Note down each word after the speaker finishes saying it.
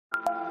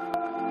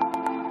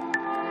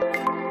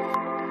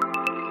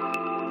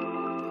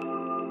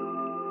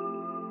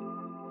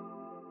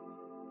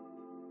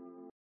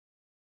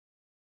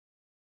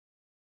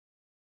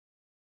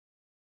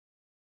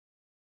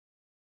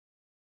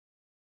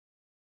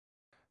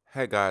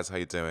Hey guys, how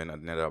you doing?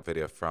 Another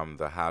video from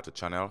the How To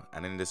channel,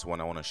 and in this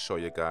one I want to show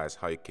you guys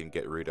how you can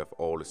get rid of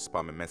all the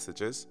spammy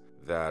messages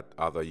that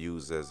other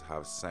users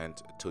have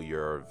sent to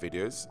your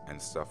videos and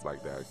stuff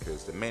like that,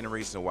 because the main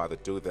reason why they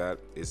do that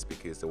is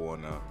because they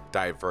want to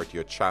divert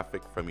your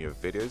traffic from your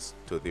videos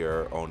to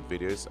their own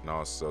videos, and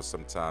also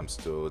sometimes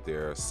to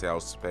their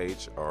sales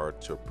page or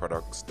to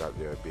products that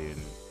they're being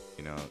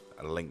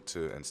linked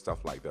to and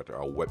stuff like that,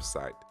 or a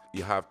website.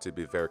 You have to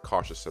be very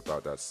cautious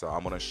about that. So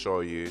I'm going to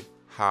show you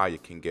how you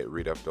can get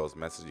rid of those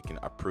messages. You can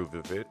approve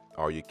of it,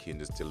 or you can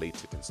just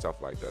delete it and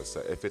stuff like that. So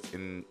if it's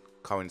in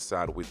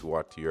coincide with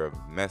what your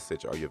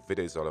message or your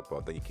video is all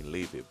about, then you can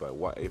leave it. But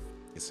what if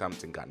it's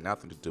something got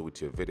nothing to do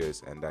with your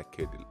videos, and that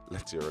could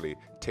literally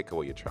take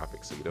away your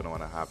traffic? So you don't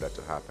want to have that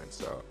to happen.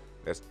 So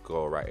let's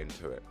go right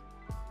into it.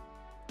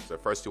 So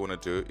first you want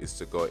to do is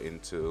to go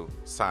into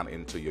sign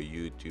into your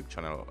YouTube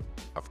channel,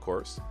 of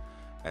course,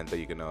 and then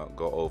you're gonna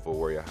go over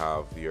where you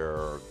have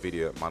your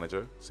video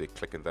manager. So you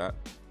click on that.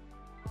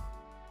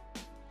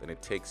 Then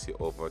it takes you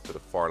over to the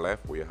far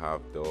left where you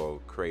have the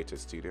Creator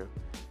Studio,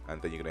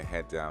 and then you're gonna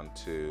head down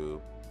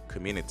to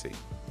Community.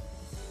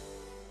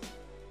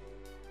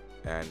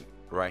 And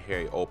right here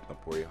you open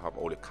up where you have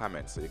all the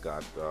comments. So you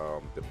got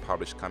the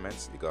published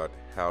comments, you got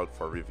held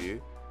for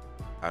review,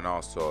 and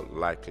also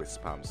likely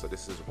spam. So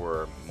this is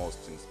where most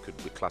things could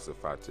be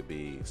classified to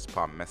be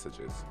spam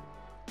messages.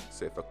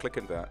 So if I click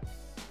on that,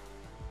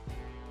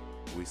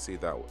 we see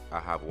that I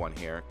have one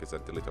here because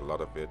I deleted a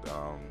lot of it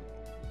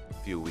a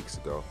few weeks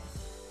ago.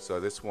 So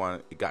this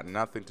one, it got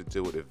nothing to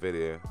do with the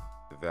video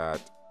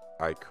that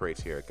I create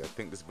here. I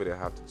think this video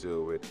have to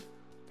do with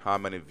how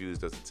many views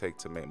does it take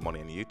to make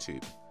money on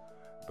YouTube.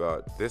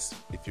 But this,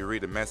 if you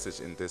read the message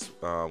in this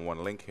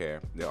one link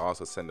here, they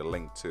also send a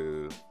link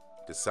to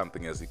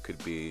something else. It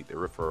could be the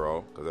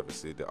referral, because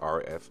obviously the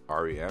REF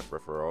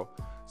referral.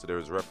 So there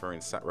is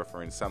referring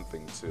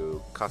something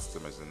to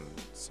customers and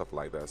stuff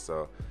like that.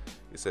 So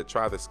he said,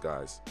 try this,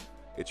 guys.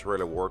 It's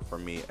really worked for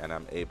me, and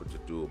I'm able to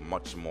do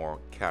much more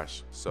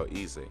cash so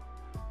easy.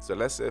 So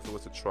let's say if we were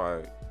to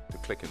try to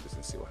click on this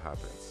and see what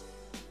happens.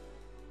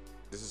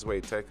 This is where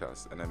it takes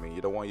us. And I mean,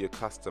 you don't want your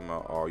customer,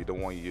 or you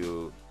don't want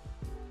your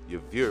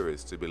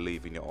viewers to be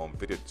leaving your own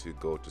video to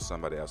go to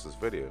somebody else's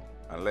video,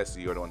 unless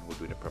you're the one who's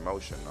doing the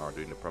promotion or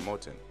doing the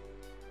promoting.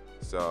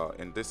 So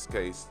in this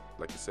case,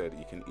 like I said,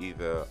 you can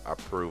either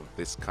approve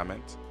this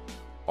comment,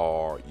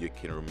 or you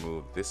can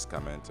remove this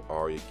comment,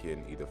 or you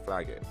can either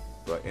flag it.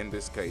 But in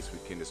this case,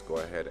 we can just go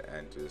ahead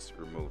and just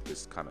remove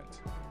this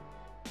comment,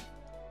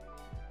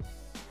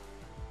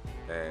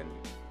 and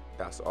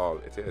that's all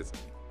it is.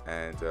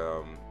 And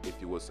if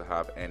you was to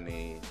have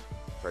any,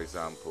 for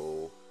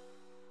example,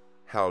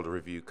 held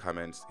review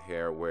comments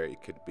here where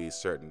it could be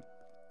certain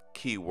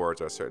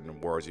keywords or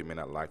certain words you may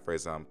not like, for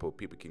example,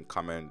 people can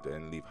comment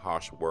and leave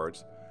harsh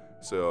words.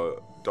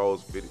 So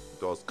those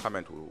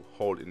comments will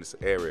hold in this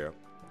area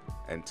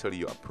until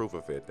you approve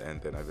of it,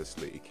 and then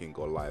obviously it can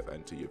go live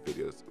into your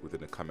videos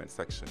within the comment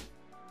section.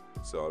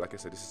 So like I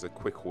said, this is a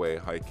quick way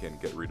how you can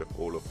get rid of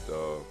all of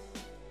the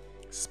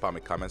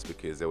spammy comments,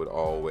 because they would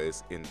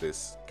always in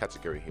this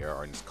category here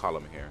or in this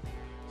column here.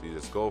 So you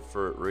just go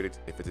for read it.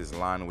 If it is in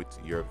line with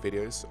your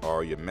videos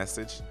or your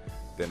message,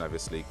 then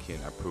obviously you can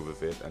approve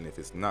of it. And if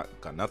it's not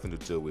got nothing to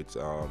do with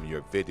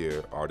your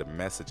video or the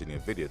message in your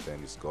video,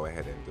 then just go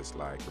ahead and just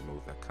like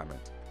remove that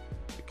comment.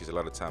 Because a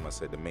lot of time I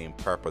say the main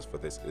purpose for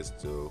this is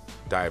to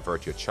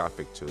divert your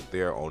traffic to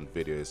their own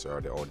videos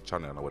or their own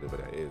channel or whatever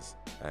that is.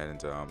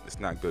 And it's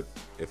not good,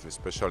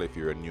 especially if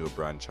you're a new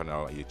brand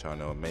channel and you're trying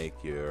to make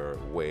your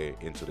way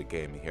into the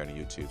game here on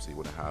YouTube. So you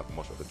want to have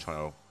most of the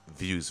channel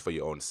views for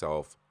your own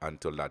self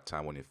until that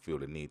time when you feel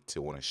the need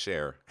to want to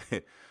share.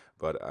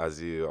 But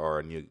as you are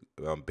a new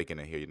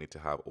beginner here, you need to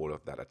have all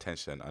of that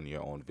attention on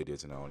your own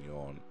videos and on your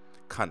own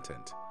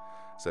content.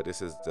 So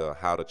this is the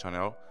How To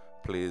channel.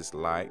 Please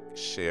like,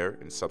 share,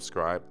 and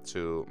subscribe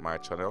to my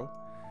channel.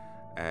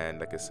 And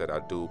like I said, I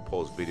do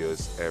post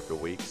videos every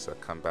week, so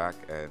come back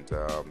and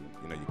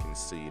you can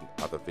see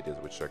other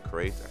videos which I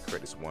create. I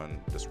created this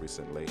one just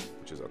recently,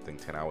 which is I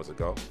think 10 hours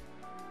ago,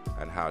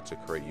 and how to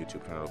create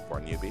YouTube channel for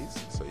newbies.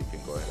 So you can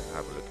go ahead and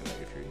have a look at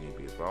that if you're a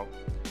newbie as well.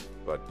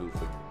 But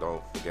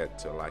don't forget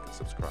to like and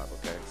subscribe,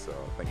 okay? So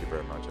thank you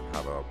very much, and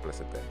have a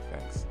blessed day.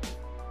 Thanks.